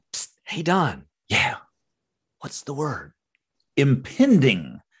Hey, Don. Yeah. What's the word?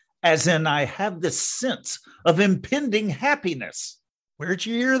 Impending, as in I have this sense of impending happiness. Where'd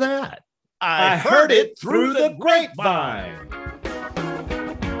you hear that? I heard it through the grapevine.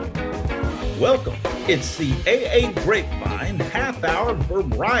 Welcome. It's the AA Grapevine half-hour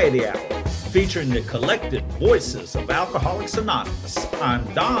variety hour, featuring the collected voices of Alcoholics Anonymous. I'm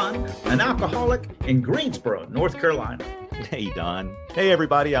Don, an alcoholic in Greensboro, North Carolina. Hey, Don. Hey,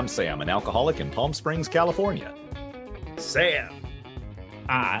 everybody. I'm Sam, an alcoholic in Palm Springs, California. Sam,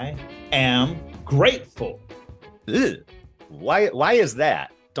 I am grateful. Ugh. Why is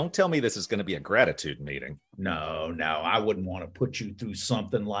that? Don't tell me this is going to be a gratitude meeting. No, I wouldn't want to put you through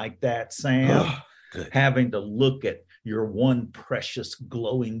something like that, Sam. Good. Having to look at your one precious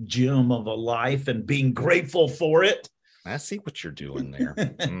glowing gem of a life and being grateful for it. I see what you're doing there.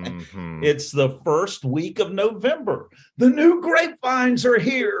 Mm-hmm. It's the first week of November. The new grapevines are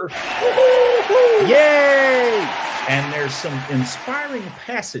here. Yay! And there's some inspiring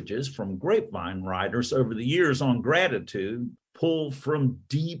passages from grapevine writers over the years on gratitude, pulled from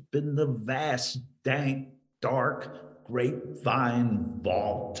deep in the vast, dank, dark grapevine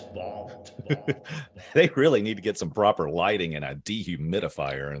vault. They really need to get some proper lighting and a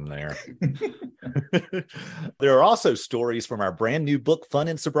dehumidifier in there. There are also stories from our brand new book, Fun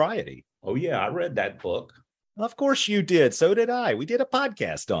and Sobriety. Oh, yeah, I read that book. Of course you did. So did I. We did a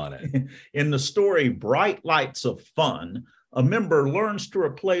podcast on it. In the story, Bright Lights of Fun, a member learns to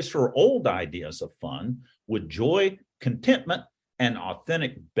replace her old ideas of fun with joy, contentment, and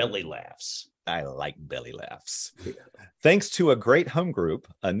authentic belly laughs. I like belly laughs. Yeah. Thanks to a great home group,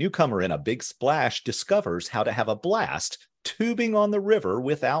 a newcomer in a big splash discovers how to have a blast tubing on the river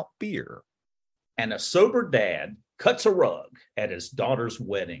without beer. And a sober dad cuts a rug at his daughter's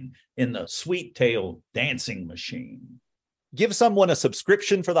wedding in the Sweet Tail dancing machine. Give someone a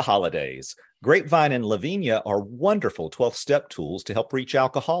subscription for the holidays. Grapevine and Lavinia are wonderful 12-step tools to help reach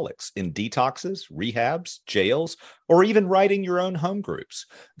alcoholics in detoxes, rehabs, jails, or even writing your own home groups.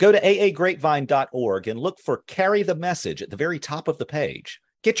 Go to aagrapevine.org and look for Carry the Message at the very top of the page.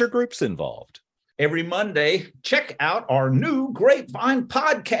 Get your groups involved. Every Monday, check out our new Grapevine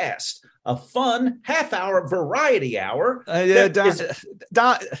podcast, a fun half-hour variety hour.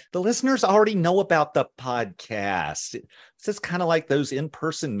 The listeners already know about the podcast. It's just kind of like those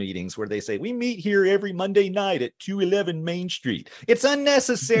in-person meetings where they say, we meet here every Monday night at 211 Main Street. It's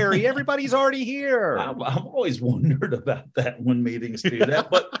unnecessary. Everybody's already here. I've always wondered about that when meetings do that.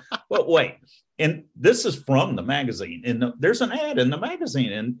 But wait, and this is from the magazine. And there's an ad in the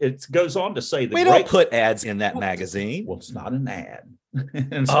magazine, and it goes on to say that we don't put ads in that magazine. Well, it's not an ad.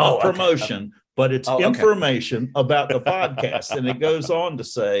 It's not promotion, but it's information about the podcast. And it goes on to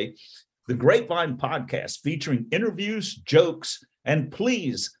say, the Grapevine podcast featuring interviews, jokes, and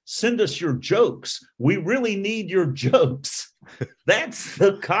please send us your jokes. We really need your jokes. That's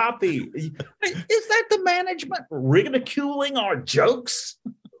the copy. Is that the management ridiculing our jokes?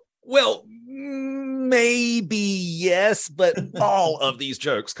 Well, maybe yes, but all of these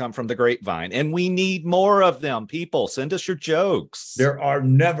jokes come from the Grapevine, and we need more of them. People, send us your jokes. There are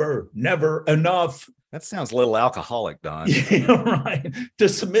never enough. That sounds a little alcoholic, Don. Yeah, right. To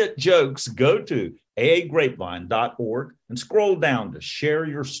submit jokes, go to aagrapevine.org and scroll down to share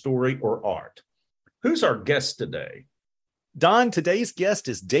your story or art. Who's our guest today? Don, today's guest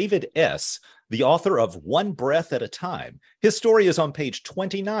is David S., the author of One Breath at a Time. His story is on page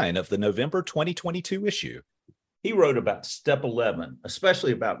 29 of the November 2022 issue. He wrote about step 11,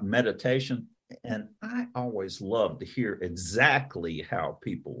 especially about meditation. And I always love to hear exactly how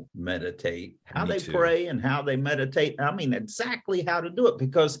people meditate, how they pray and how they meditate. I mean, exactly how to do it.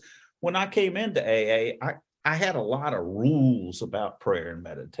 Because when I came into AA, I had a lot of rules about prayer and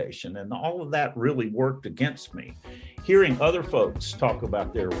meditation, and all of that really worked against me. Hearing other folks talk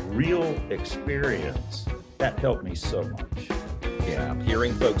about their real experience, that helped me so much. Yeah,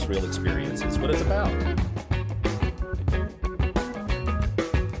 hearing folks' real experience is what it's about.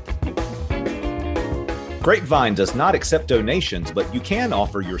 Grapevine does not accept donations, but you can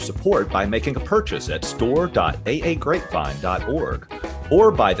offer your support by making a purchase at store.aagrapevine.org or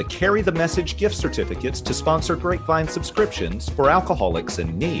by the Carry the Message gift certificates to sponsor Grapevine subscriptions for alcoholics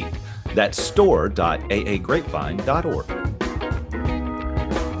in need. That's store.aagrapevine.org.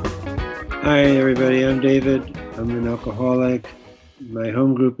 Hi, everybody. I'm David. I'm an alcoholic. My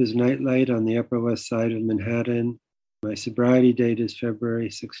home group is Nightlight on the Upper West Side of Manhattan. My sobriety date is February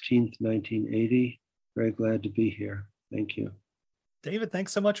 16th, 1980. Very glad to be here. Thank you. David,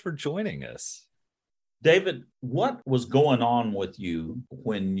 thanks so much for joining us. David, what was going on with you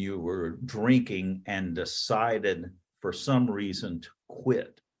when you were drinking and decided for some reason to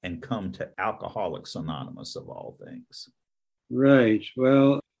quit? and come to Alcoholics Anonymous of all things? Right.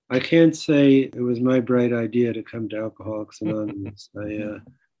 Well, I can't say it was my bright idea to come to Alcoholics Anonymous.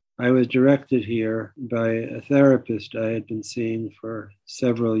 I was directed here by a therapist I had been seeing for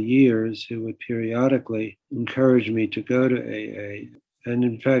several years who would periodically encourage me to go to AA. And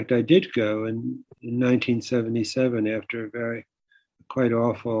in fact, I did go in 1977 after a quite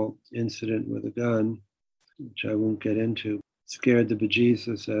awful incident with a gun, which I won't get into. Scared the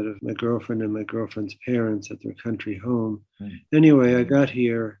bejesus out of my girlfriend and my girlfriend's parents at their country home. Anyway, I got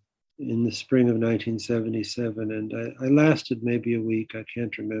here in the spring of 1977, and I lasted maybe a week, I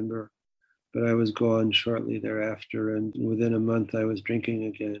can't remember, but I was gone shortly thereafter, and within a month I was drinking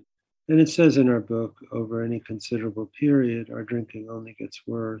again. And it says in our book, over any considerable period, our drinking only gets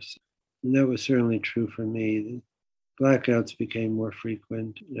worse. And that was certainly true for me. The blackouts became more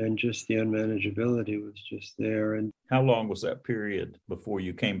frequent, and just the unmanageability was just there. And how long was that period before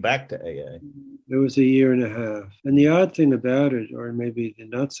you came back to AA? It was a year and a half. And the odd thing about it, or maybe the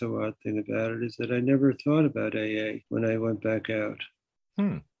not so odd thing about it, is that I never thought about AA when I went back out.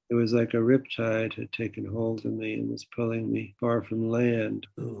 It was like a riptide had taken hold of me and was pulling me far from land.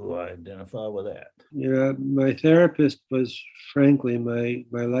 Ooh, I identify with that. My therapist was frankly my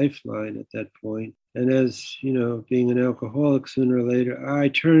lifeline at that point. And as, being an alcoholic, sooner or later, I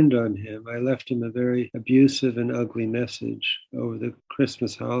turned on him. I left him a very abusive and ugly message over the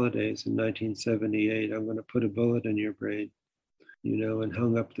Christmas holidays in 1978. I'm going to put a bullet in your brain, and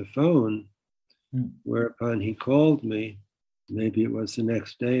hung up the phone, whereupon he called me. Maybe it was the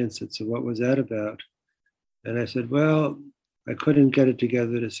next day and said, "So what was that about?" And I said, "Well, I couldn't get it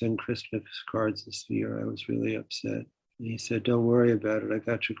together to send Christmas cards this year. I was really upset." And he said, "Don't worry about it. I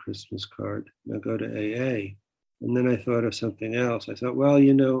got your Christmas card. Now go to AA." And then I thought of something else. I thought, well,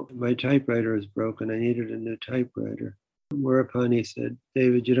 my typewriter is broken. I needed a new typewriter. Whereupon he said,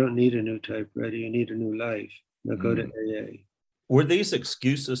 "David, you don't need a new typewriter. You need a new life. Now go to AA." Were these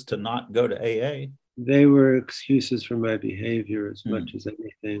excuses to not go to AA? They were excuses for my behavior as much as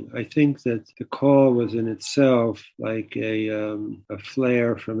anything. I think that the call was in itself like a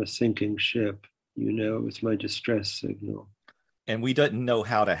flare from a sinking ship. It was my distress signal. And we didn't know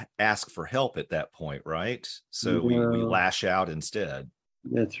how to ask for help at that point, right? So we lash out instead.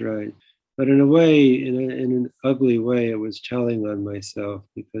 That's right. But in a way, in an ugly way, it was telling on myself,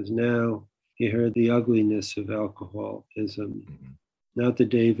 because now he heard the ugliness of alcoholism. Not the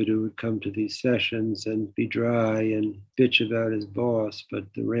David who would come to these sessions and be dry and bitch about his boss, but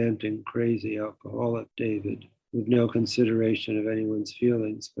the ranting, crazy alcoholic David with no consideration of anyone's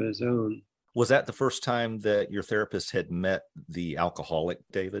feelings but his own. Was that the first time that your therapist had met the alcoholic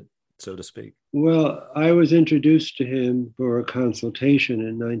David, so to speak? Well, I was introduced to him for a consultation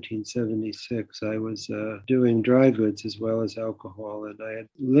in 1976. I was doing dry goods as well as alcohol, and I had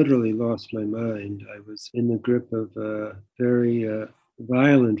literally lost my mind. I was in the grip of very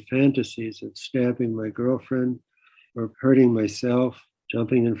violent fantasies of stabbing my girlfriend or hurting myself,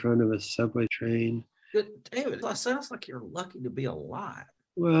 jumping in front of a subway train. David, that sounds like you're lucky to be alive.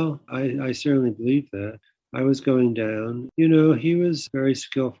 Well, I certainly believe that. I was going down. He was a very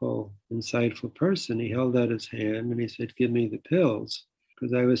skillful, insightful person. He held out his hand and he said, "Give me the pills,"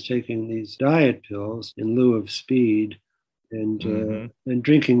 because I was taking these diet pills in lieu of speed and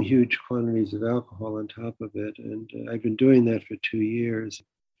drinking huge quantities of alcohol on top of it. And I've been doing that for 2 years.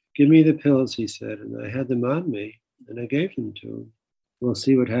 "Give me the pills," he said, and I had them on me and I gave them to him. "We'll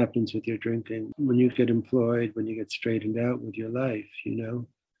see what happens with your drinking when you get employed, when you get straightened out with your life,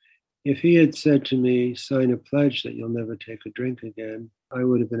 If he had said to me, "Sign a pledge that you'll never take a drink again," I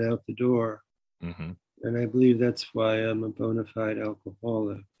would have been out the door. And I believe that's why I'm a bona fide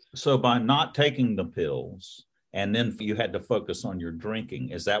alcoholic. So by not taking the pills, and then you had to focus on your drinking,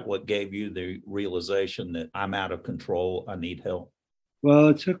 is that what gave you the realization that I'm out of control, I need help? Well,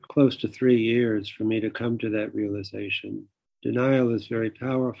 it took close to 3 years for me to come to that realization. Denial is very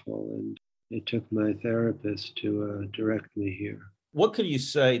powerful, and it took my therapist to direct me here. What could you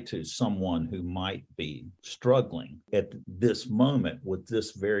say to someone who might be struggling at this moment with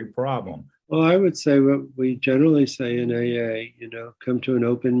this very problem? Well, I would say what we generally say in AA, come to an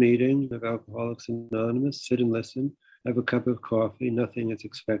open meeting of Alcoholics Anonymous, sit and listen, have a cup of coffee, nothing is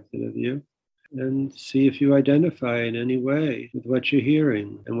expected of you, and see if you identify in any way with what you're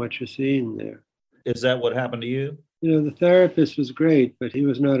hearing and what you're seeing there. Is that what happened to you? The therapist was great, but he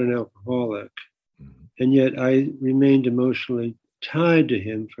was not an alcoholic. And yet I remained emotionally tied to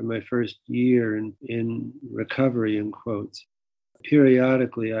him for my first year in recovery, in quotes.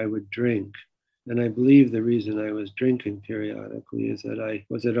 Periodically, I would drink. And I believe the reason I was drinking periodically is that I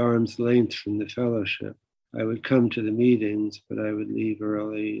was at arm's length from the fellowship. I would come to the meetings, but I would leave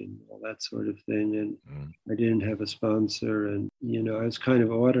early and all that sort of thing. And I didn't have a sponsor. And, I was kind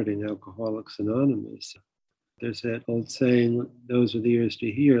of auditing Alcoholics Anonymous. There's that old saying, those with ears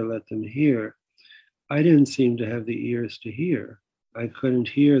to hear, let them hear. I didn't seem to have the ears to hear. I couldn't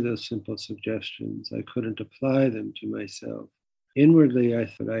hear those simple suggestions. I couldn't apply them to myself. Inwardly, I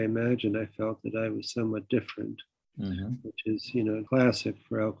imagined I felt that I was somewhat different, which is, classic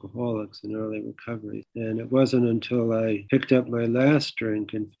for alcoholics in early recovery. And it wasn't until I picked up my last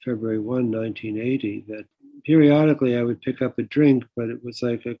drink in February 1, 1980, that periodically I would pick up a drink, but it was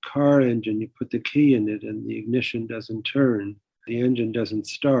like a car engine. You put the key in it and the ignition doesn't turn. The engine doesn't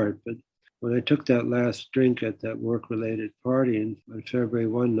start. But when I took that last drink at that work-related party on February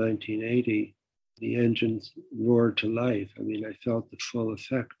 1, 1980, the engines roared to life. I mean, I felt the full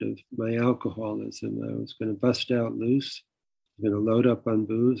effect of my alcoholism. I was going to bust out loose. I was going to load up on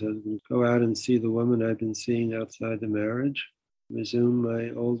booze. I was going to go out and see the woman I'd been seeing outside the marriage, resume my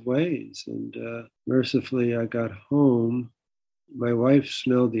old ways. And mercifully, I got home. My wife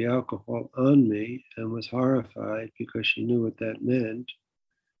smelled the alcohol on me and was horrified because she knew what that meant.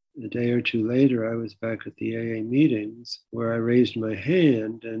 A day or two later, I was back at the AA meetings where I raised my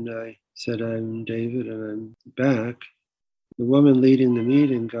hand and I said, I'm David and I'm back. The woman leading the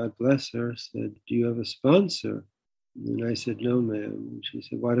meeting, God bless her, said, do you have a sponsor? And I said, no, ma'am. And she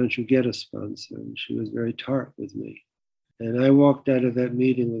said, why don't you get a sponsor? And she was very tart with me. And I walked out of that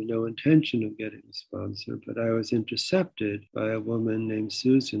meeting with no intention of getting a sponsor, but I was intercepted by a woman named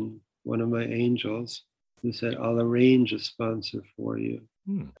Susan, one of my angels, who said, I'll arrange a sponsor for you.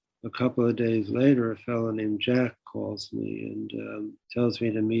 A couple of days later, a fellow named Jack calls me and tells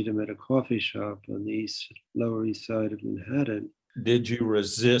me to meet him at a coffee shop on the Lower East Side of Manhattan. Did you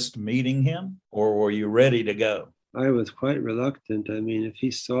resist meeting him, or were you ready to go? I was quite reluctant. I mean, if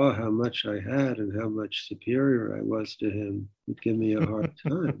he saw how much I had and how much superior I was to him, he'd give me a hard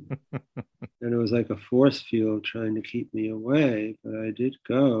time. And it was like a force field trying to keep me away, but I did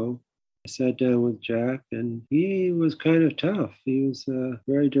go. I sat down with Jack, and he was kind of tough. He was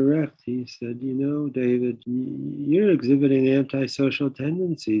very direct. He said, David, you're exhibiting antisocial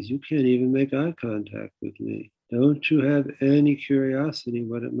tendencies. You can't even make eye contact with me. Don't you have any curiosity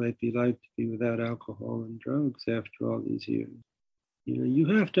what it might be like to be without alcohol and drugs after all these years? You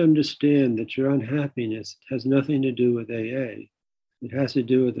have to understand that your unhappiness has nothing to do with AA. It has to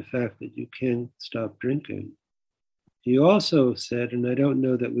do with the fact that you can't stop drinking. He also said, and I don't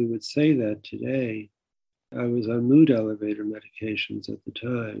know that we would say that today, I was on mood elevator medications at the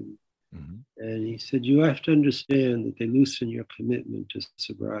time. And he said, you have to understand that they loosen your commitment to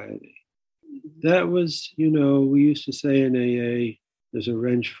sobriety. That was, we used to say in AA, there's a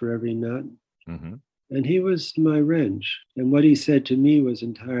wrench for every nut. And he was my wrench. And what he said to me was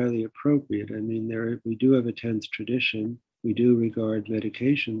entirely appropriate. I mean, we do have a 10th tradition. We do regard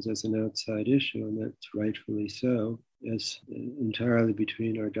medications as an outside issue, and that's rightfully so, as entirely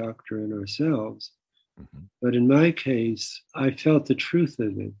between our doctor and ourselves. But in my case, I felt the truth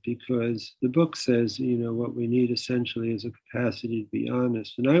of it because the book says, what we need essentially is a capacity to be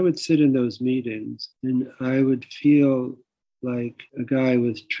honest. And I would sit in those meetings and I would feel like a guy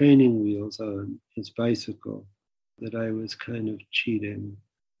with training wheels on his bicycle, that I was kind of cheating.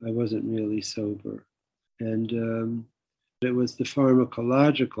 I wasn't really sober. And it was the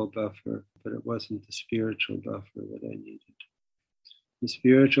pharmacological buffer, but it wasn't the spiritual buffer that I needed. The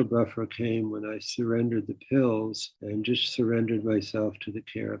spiritual buffer came when I surrendered the pills and just surrendered myself to the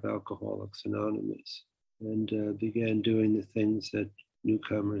care of Alcoholics Anonymous and began doing the things that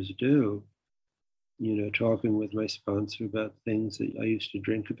newcomers do. Talking with my sponsor about things that I used to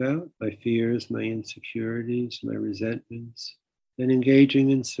drink about, my fears, my insecurities, my resentments, and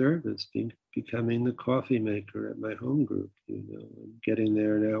engaging in service, becoming the coffee maker at my home group, and getting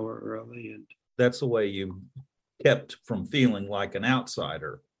there an hour early. And that's the way you kept from feeling like an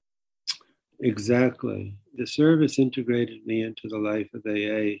outsider. Exactly. The service integrated me into the life of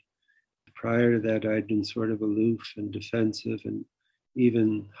AA. Prior to that, I'd been sort of aloof and defensive and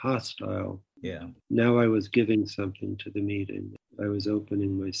even hostile. Yeah. Now I was giving something to the meeting. I was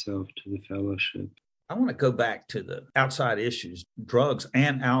opening myself to the fellowship. I want to go back to the outside issues, drugs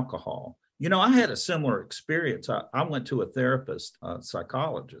and alcohol. I had a similar experience. I went to a therapist, a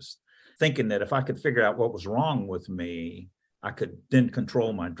psychologist, thinking that if I could figure out what was wrong with me, I could then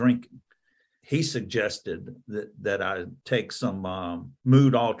control my drinking. He suggested that I take some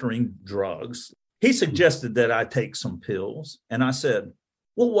mood-altering drugs. He suggested that I take some pills. And I said,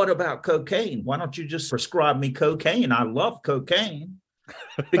 well, what about cocaine? Why don't you just prescribe me cocaine? I love cocaine.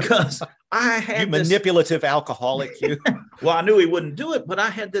 Because I had manipulative alcoholic, you. Well, I knew he wouldn't do it, but I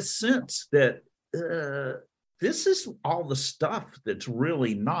had this sense that this is all the stuff that's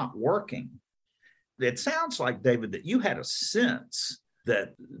really not working. It sounds like, David, that you had a sense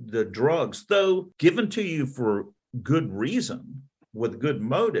that the drugs, though given to you for good reason, with good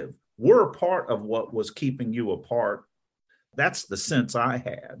motive, were a part of what was keeping you apart. That's the sense I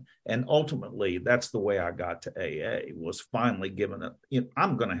had. And ultimately, that's the way I got to AA, was finally given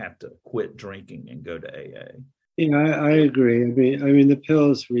I'm going to have to quit drinking and go to AA. Yeah, I agree. I mean, the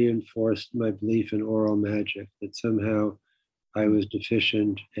pills reinforced my belief in oral magic, that somehow I was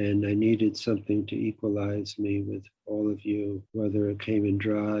deficient and I needed something to equalize me with all of you, whether it came in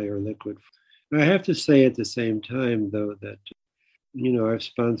dry or liquid. I have to say at the same time, though, that, I've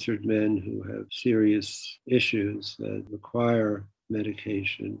sponsored men who have serious issues that require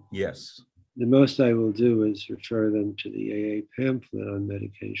medication. Yes. The most I will do is refer them to the AA pamphlet on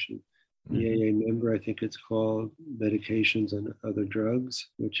medication. The AA member, I think it's called Medications and Other Drugs,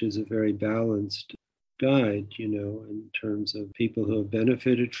 which is a very balanced guide, in terms of people who have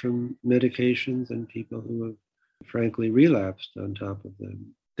benefited from medications and people who have frankly relapsed on top of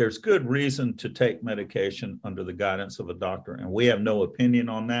them. There's good reason to take medication under the guidance of a doctor, and we have no opinion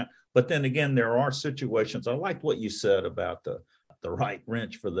on that. But then again, there are situations. I like what you said about the right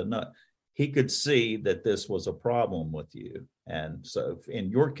wrench for the nut. He could see that this was a problem with you. And so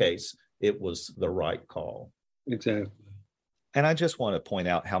in your case, it was the right call. Exactly. And I just want to point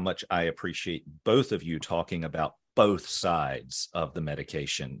out how much I appreciate both of you talking about both sides of the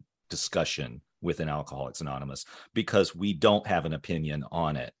medication discussion within Alcoholics Anonymous, because we don't have an opinion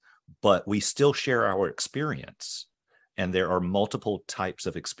on it, but we still share our experience. And there are multiple types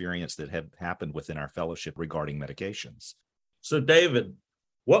of experience that have happened within our fellowship regarding medications. So, David,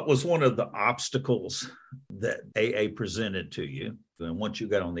 what was one of the obstacles that AA presented to you? And once you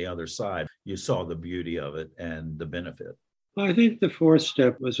got on the other side, you saw the beauty of it and the benefit. Well, I think the fourth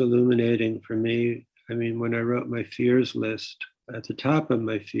step was illuminating for me. I mean, when I wrote my fears list, at the top of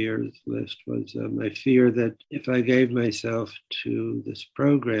my fears list was my fear that if I gave myself to this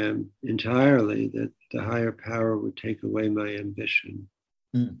program entirely, that the higher power would take away my ambition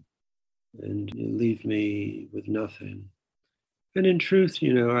and leave me with nothing. And in truth,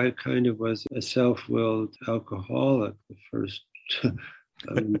 I kind of was a self-willed alcoholic the first,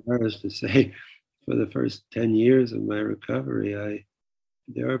 I'm embarrassed to say, for the first 10 years of my recovery.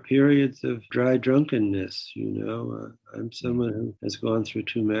 There are periods of dry drunkenness, I'm someone who has gone through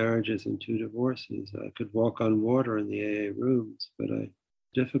 2 marriages and 2 divorces. I could walk on water in the AA rooms, but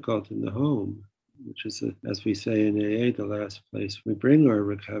difficult in the home, which is, as we say in AA, the last place we bring our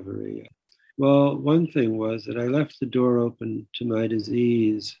recovery. Well, one thing was that I left the door open to my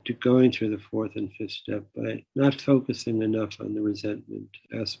disease, to going through the 4th and 5th step by not focusing enough on the resentment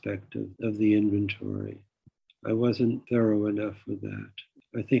aspect of the inventory. I wasn't thorough enough with that.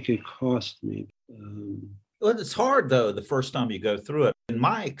 I think it cost me. Well, it's hard, though, the first time you go through it. In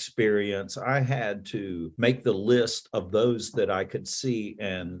my experience, I had to make the list of those that I could see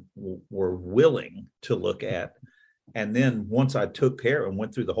and were willing to look at. And then once I took care and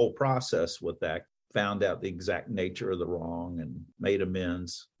went through the whole process with that, found out the exact nature of the wrong and made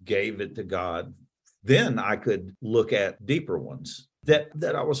amends, gave it to God, then I could look at deeper ones that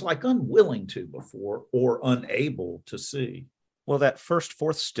I was like unwilling to before or unable to see. Well, that first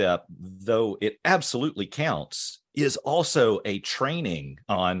 4th step, though it absolutely counts, is also a training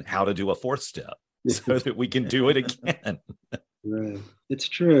on how to do a 4th step so that we can do it again. Right. It's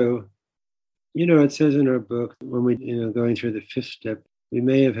true. It says in our book, when we, going through the 5th step, we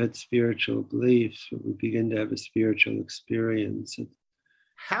may have had spiritual beliefs, but we begin to have a spiritual experience.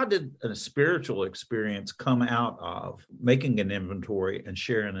 How did a spiritual experience come out of making an inventory and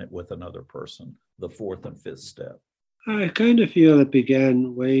sharing it with another person, the 4th and 5th step? I kind of feel it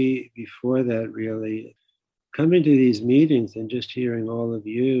began way before that, really. Coming to these meetings and just hearing all of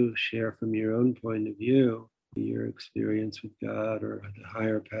you share from your own point of view, your experience with God or the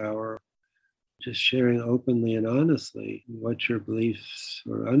higher power, just sharing openly and honestly what your beliefs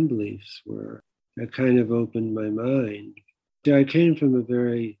or unbeliefs were. That kind of opened my mind. I came from a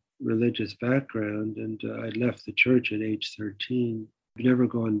very religious background, and I left the church at age 13. I've never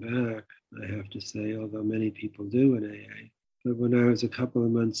gone back, I have to say, although many people do in AA. But when I was a couple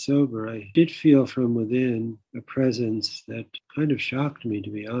of months sober, I did feel from within a presence that kind of shocked me, to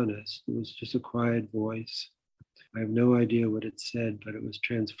be honest. It was just a quiet voice. I have no idea what it said, but it was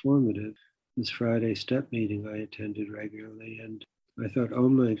transformative. This Friday step meeting I attended regularly, and I thought, oh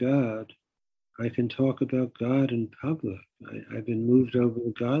my God, I can talk about God in public. I've been moved over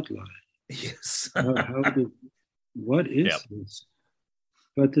the God line. Yes. What is this?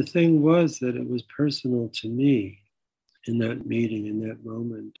 But the thing was that it was personal to me in that meeting, in that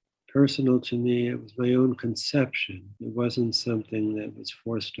moment. personal to me. It was my own conception. It wasn't something that was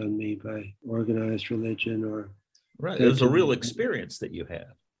forced on me by organized religion or... Right. It was a real experience that you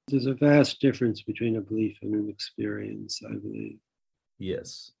had. There's a vast difference between a belief and an experience, I believe.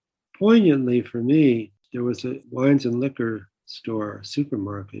 Yes. Poignantly for me, there was a wines and liquor store,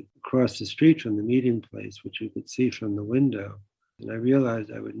 supermarket, across the street from the meeting place, which you could see from the window. And I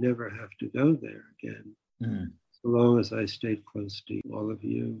realized I would never have to go there again, so long as I stayed close to all of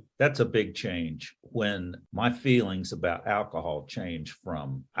you. That's a big change. When my feelings about alcohol change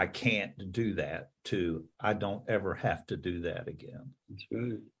from I can't do that to I don't ever have to do that again. That's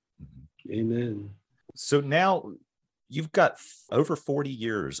right. Amen. So now you've got over 40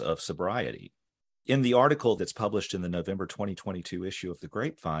 years of sobriety. In the article that's published in the November 2022 issue of The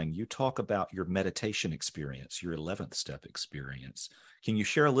Grapevine, you talk about your meditation experience, your 11th step experience. Can you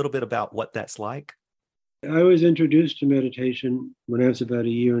share a little bit about what that's like? I was introduced to meditation when I was about a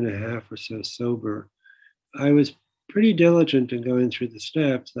year and a half or so sober. I was pretty diligent in going through the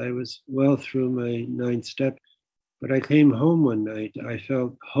steps. I was well through my 9th step, but I came home one night. I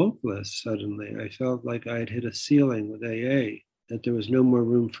felt hopeless suddenly. I felt like I had hit a ceiling with AA, that there was no more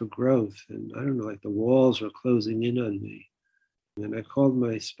room for growth. And I don't know, like the walls were closing in on me. And I called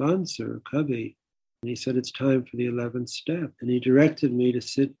my sponsor, Cubby, and he said, it's time for the 11th step. And he directed me to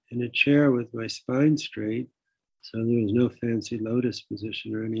sit in a chair with my spine straight. So there was no fancy lotus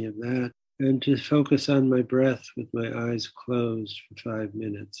position or any of that. And to focus on my breath with my eyes closed for 5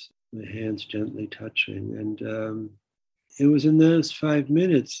 minutes, my hands gently touching. And it was in those 5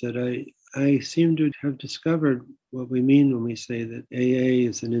 minutes that I seem to have discovered what we mean when we say that AA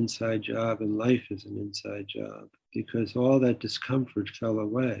is an inside job and life is an inside job, because all that discomfort fell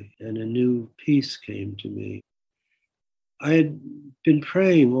away and a new peace came to me. I had been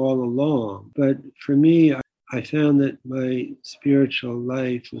praying all along, but for me, I found that my spiritual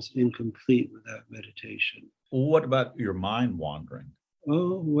life was incomplete without meditation. Well, what about your mind wandering?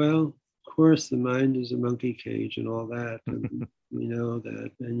 Oh, well, of course, the mind is a monkey cage and all that. And we know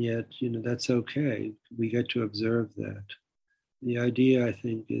that. And yet, that's okay. We get to observe that. The idea, I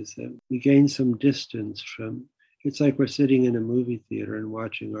think, is that we gain some distance from, it's like we're sitting in a movie theater and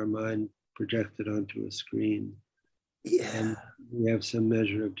watching our mind projected onto a screen. Yeah. And we have some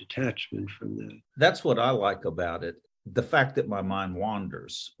measure of detachment from that. That's what I like about it. The fact that my mind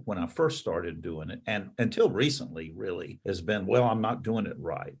wanders when I first started doing it, and until recently really, has been, well, I'm not doing it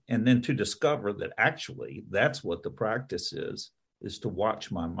right. And then to discover that actually that's what the practice is to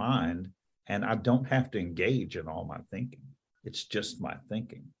watch my mind, and I don't have to engage in all my thinking. It's just my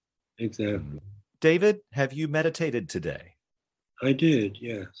thinking. Exactly. David, have you meditated today? I did,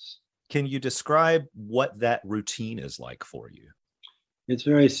 yes. Can you describe what that routine is like for you? It's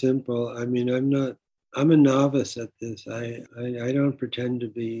very simple. I mean, I'm a novice at this. I don't pretend to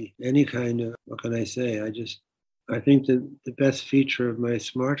be any kind of, what can I say? I think that the best feature of my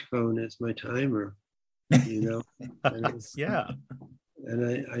smartphone is my timer, Yeah.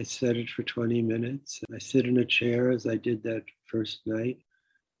 And I set it for 20 minutes. I sit in a chair as I did that first night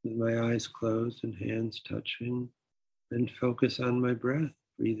with my eyes closed and hands touching, and focus on my breath,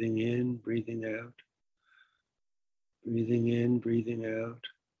 breathing in, breathing out, breathing in, breathing out,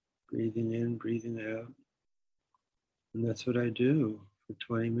 breathing in, breathing out. And that's what I do for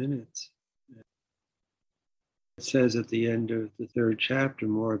 20 minutes. It says at the end of the 3rd chapter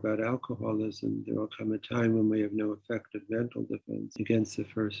more about alcoholism, there will come a time when we have no effective mental defense against the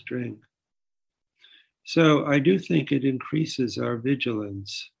first drink. So I do think it increases our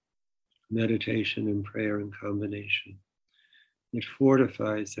vigilance, meditation and prayer in combination. It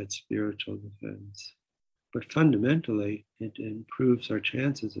fortifies that spiritual defense. But fundamentally, it improves our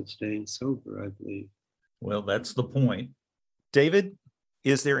chances of staying sober, I believe. Well, that's the point. David,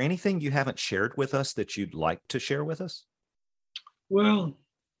 is there anything you haven't shared with us that you'd like to share with us? Well,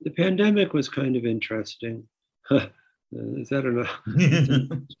 the pandemic was kind of interesting. Is that enough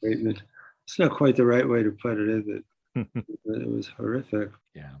statement? It's not quite the right way to put it, is it? It was horrific.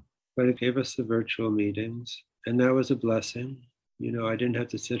 Yeah. But it gave us the virtual meetings, and that was a blessing. I didn't have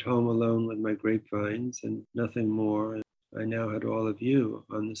to sit home alone with my grapevines and nothing more. And I now had all of you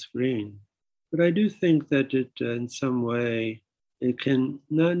on the screen. But I do think that it, in some way, it can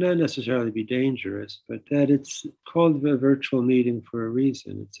not necessarily be dangerous, but that it's called a virtual meeting for a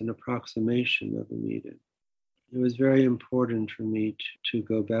reason. It's an approximation of a meeting. It was very important for me to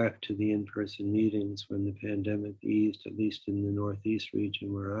go back to the in-person meetings when the pandemic eased, at least in the Northeast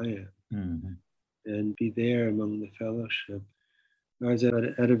region where I am, and be there among the fellowship. I was at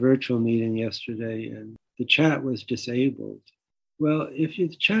a virtual meeting yesterday, and the chat was disabled. Well, if the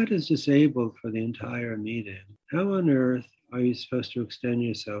chat is disabled for the entire meeting, how on earth are you supposed to extend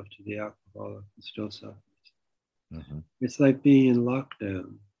yourself to the alcoholic who still suffers? Mm-hmm. It's like being in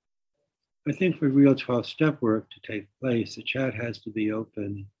lockdown. I think for real 12-step work to take place, the chat has to be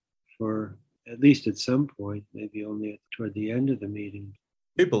open for at least at some point, maybe only toward the end of the meeting.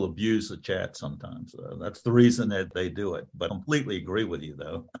 People abuse the chat sometimes, though. That's the reason that they do it. But I completely agree with you,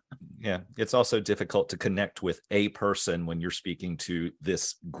 though. Yeah, it's also difficult to connect with a person when you're speaking to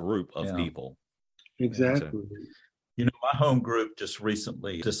this group of people. Exactly. You know, my home group just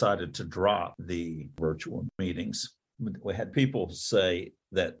recently decided to drop the virtual meetings. We had people say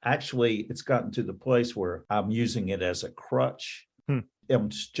that actually it's gotten to the place where I'm using it as a crutch. I'm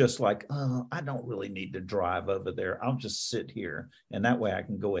just like, oh, I don't really need to drive over there. I'll just sit here. And that way I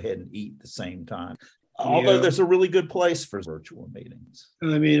can go ahead and eat at the same time. Although there's a really good place for virtual meetings.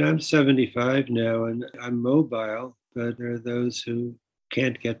 I mean, I'm 75 now and I'm mobile, but there are those who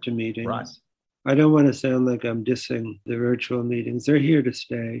can't get to meetings. Right. I don't want to sound like I'm dissing the virtual meetings. They're here to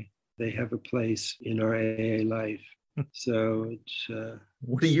stay. They have a place in our AA life. So it's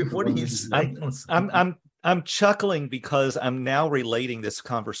what are you saying? I'm chuckling because I'm now relating this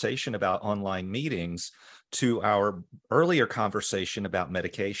conversation about online meetings to our earlier conversation about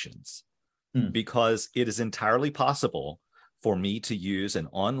medications, because it is entirely possible for me to use an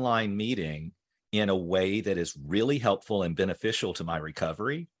online meeting in a way that is really helpful and beneficial to my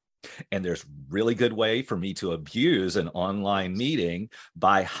recovery. And there's really good way for me to abuse an online meeting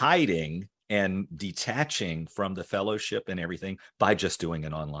by hiding and detaching from the fellowship and everything by just doing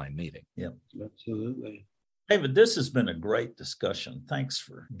an online meeting. Yeah, absolutely. David, this has been a great discussion. Thanks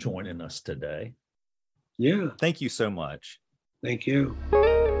for joining us today. Yeah. Thank you so much. Thank you.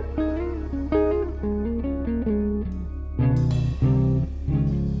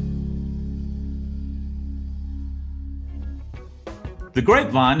 The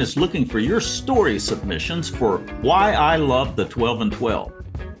Grapevine is looking for your story submissions for Why I Love the 12 and 12.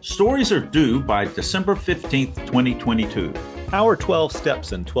 Stories are due by December 15th, 2022. Our 12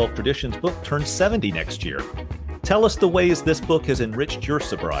 Steps and 12 Traditions book turns 70 next year. Tell us the ways this book has enriched your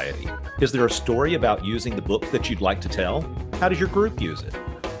sobriety. Is there a story about using the book that you'd like to tell? How does your group use it?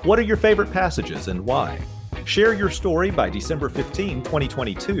 What are your favorite passages and why? Share your story by December 15,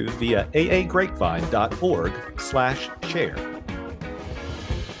 2022 via aagrapevine.org/share.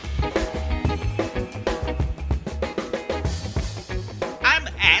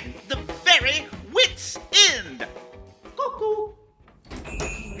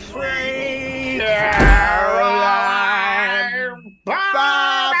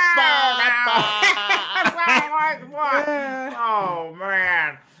 Oh,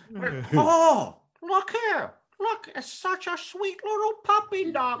 man. Oh, look here. Look, it's such a sweet little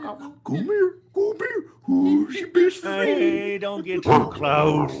puppy dog. Come here, come here. Who's your best friend? Hey, don't get too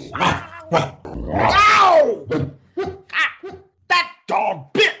close. Ow! That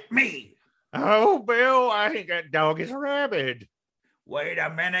dog bit me. Oh, Bill, I think that dog is rabid. Wait a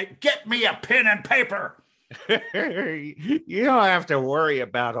minute. Get me a pen and paper. You don't have to worry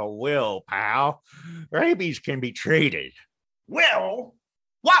about a will, pal. Rabies can be treated. Will?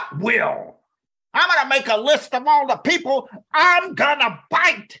 What will? I'm going to make a list of all the people I'm going to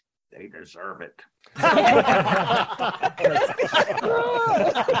bite. They deserve it.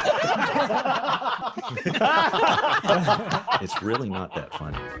 It's really not that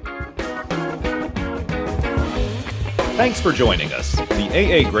funny. Thanks for joining us. The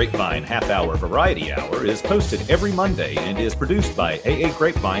AA Grapevine Half-Hour Variety Hour is posted every Monday and is produced by AA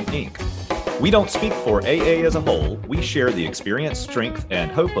Grapevine, Inc. We don't speak for AA as a whole. We share the experience, strength,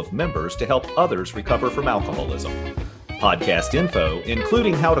 and hope of members to help others recover from alcoholism. Podcast info,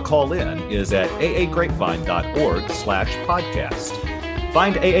 including how to call in, is at aagrapevine.org/podcast.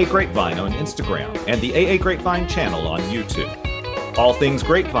 Find AA Grapevine on Instagram and the AA Grapevine channel on YouTube. All things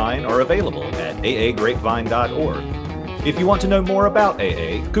Grapevine are available at aagrapevine.org. If you want to know more about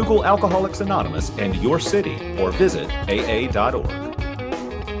AA, Google Alcoholics Anonymous and your city or visit aa.org.